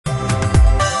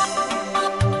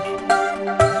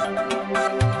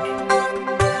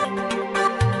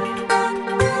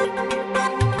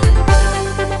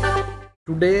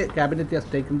today Cabinet has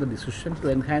taken the decision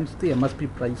to enhance the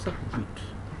MSP price of wheat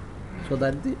so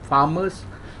that the farmers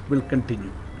will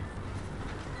continue.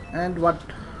 And what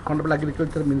Honorable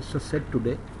Agriculture Minister said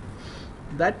today,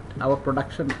 that our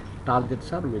production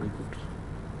targets are very good.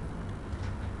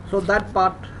 So that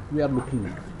part we are looking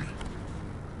into.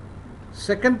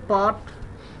 Second part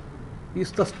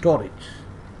is the storage.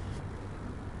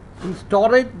 In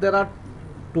storage there are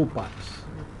two parts.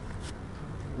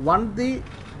 One, the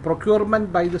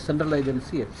procurement by the central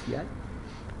agency FCI,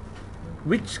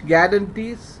 which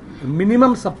guarantees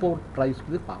minimum support price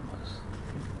to the farmers.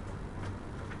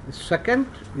 The second,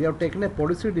 we have taken a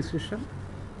policy decision.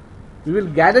 We will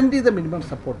guarantee the minimum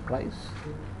support price,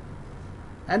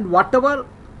 and whatever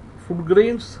food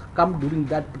grains come during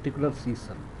that particular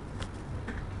season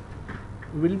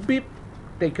will be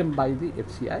taken by the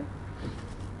FCI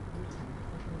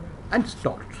and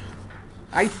stored.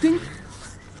 I think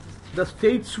the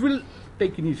states will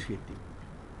take initiative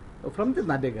from the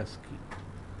NREGA scheme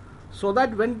so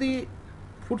that when the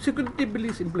food security bill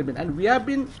is implemented, and we have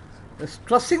been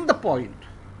stressing the point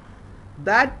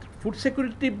that food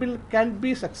security bill can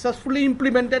be successfully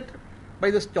implemented by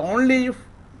the state only if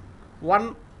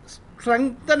one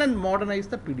strengthen and modernize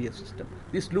the PDS system.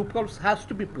 These loopholes has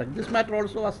to be plugged. This matter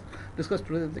also was discussed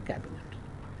today in the cabinet.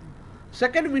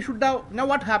 Second, we should have, now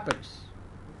what happens?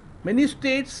 Many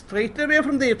states straight away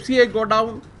from the FCA go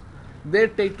down, they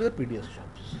take to the PDS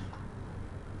shops.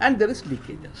 And there is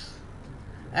leakages.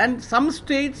 And some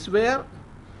states where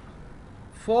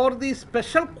for the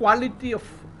special quality of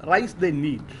rice they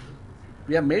need,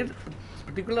 we have made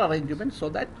particular arrangements so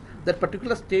that that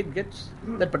particular state gets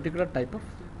that particular type of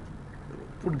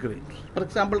food grains. For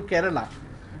example,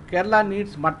 Kerala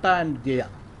needs Matta and Jaya.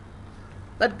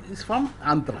 That is from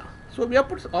Andhra. So we have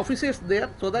put offices there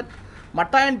so that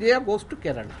Matta and Jaya goes to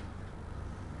Kerala.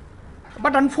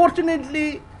 But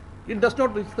unfortunately, it does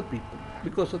not reach the people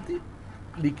because of the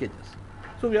leakages.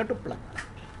 So we have to plug that.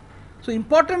 So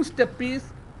important step is,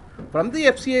 from the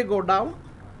FCA go down,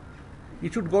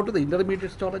 it should go to the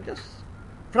intermediate storages.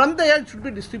 From there, it should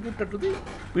be distributed to the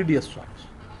PDS shops.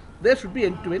 There should be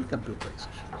end-to-end computerized.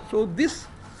 So this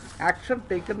action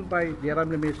taken by Jairam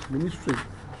Ramesh's ministry,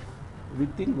 we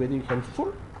think very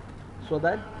helpful, so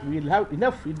that we will have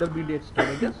enough intermediate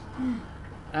storages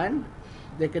and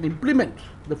they can implement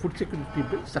the food security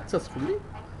bill successfully.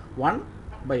 One,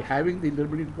 by having the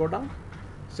intermediate go down.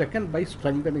 Second, by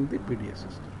strengthening the PDS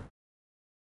system.